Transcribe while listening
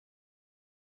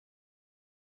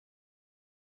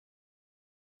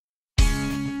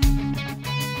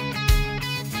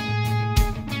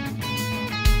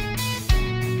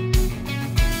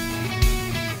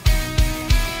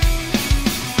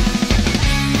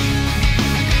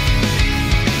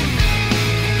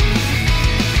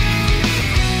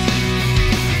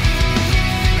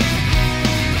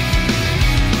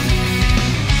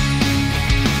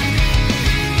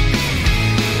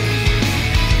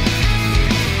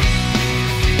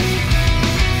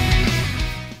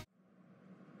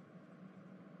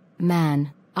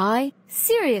Man, I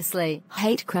seriously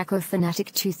hate Krakow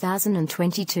Fanatic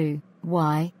 2022.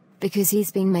 Why? Because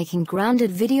he's been making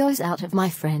grounded videos out of my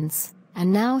friends,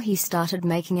 and now he started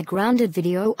making a grounded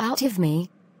video out of me.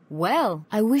 Well,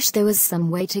 I wish there was some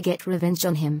way to get revenge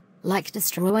on him, like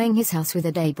destroying his house with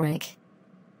a Daybreak.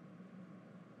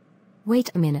 Wait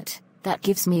a minute, that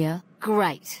gives me a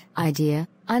great idea.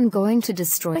 I'm going to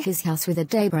destroy his house with a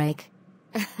Daybreak.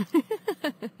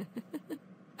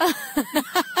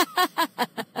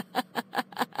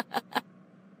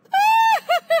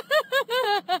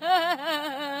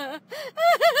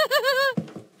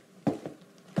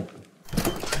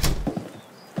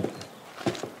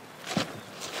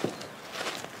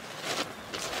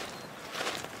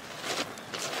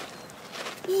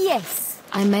 Yes,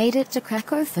 I made it to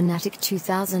Krakow Fanatic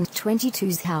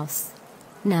 2022's house.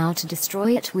 Now to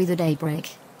destroy it with a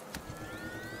Daybreak.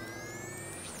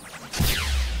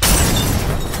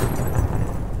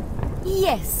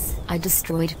 Yes, I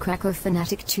destroyed Krakow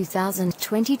Fanatic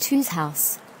 2022's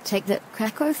house. Take that,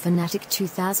 Krakow Fanatic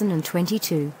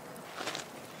 2022.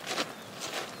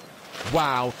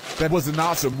 Wow, that was an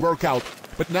awesome workout.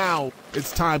 But now,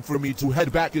 it's time for me to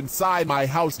head back inside my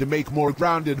house to make more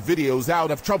grounded videos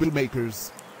out of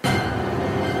troublemakers.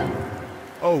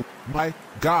 Oh, my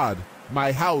God.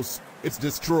 My house, it's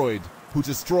destroyed. Who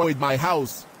destroyed my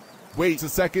house? Wait a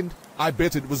second, I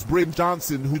bet it was Brynn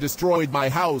Johnson who destroyed my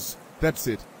house. That's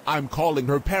it, I'm calling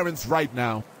her parents right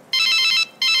now.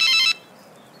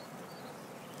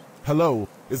 Hello,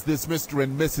 is this Mr.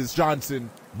 and Mrs.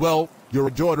 Johnson? Well, your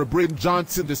daughter Brynn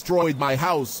Johnson destroyed my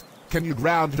house. Can you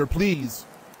ground her, please?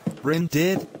 Brynn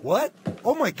did? What?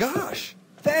 Oh my gosh!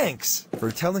 Thanks for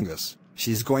telling us.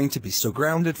 She's going to be so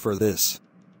grounded for this.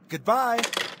 Goodbye!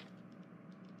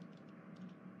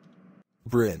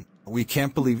 Brynn, we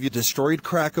can't believe you destroyed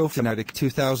Krakow Fanatic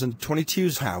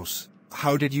 2022's house.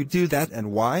 How did you do that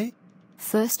and why?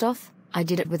 First off, I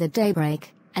did it with a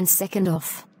Daybreak, and second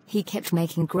off, he kept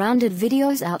making grounded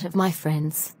videos out of my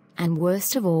friends, and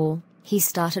worst of all, he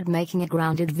started making a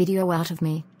grounded video out of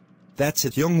me. That's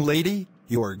it, young lady.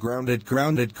 You're grounded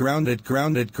until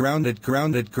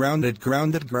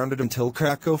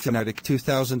Krakow Fanatic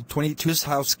 2022's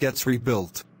house gets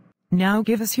rebuilt. Now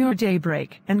give us your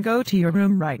Daybreak and go to your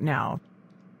room right now.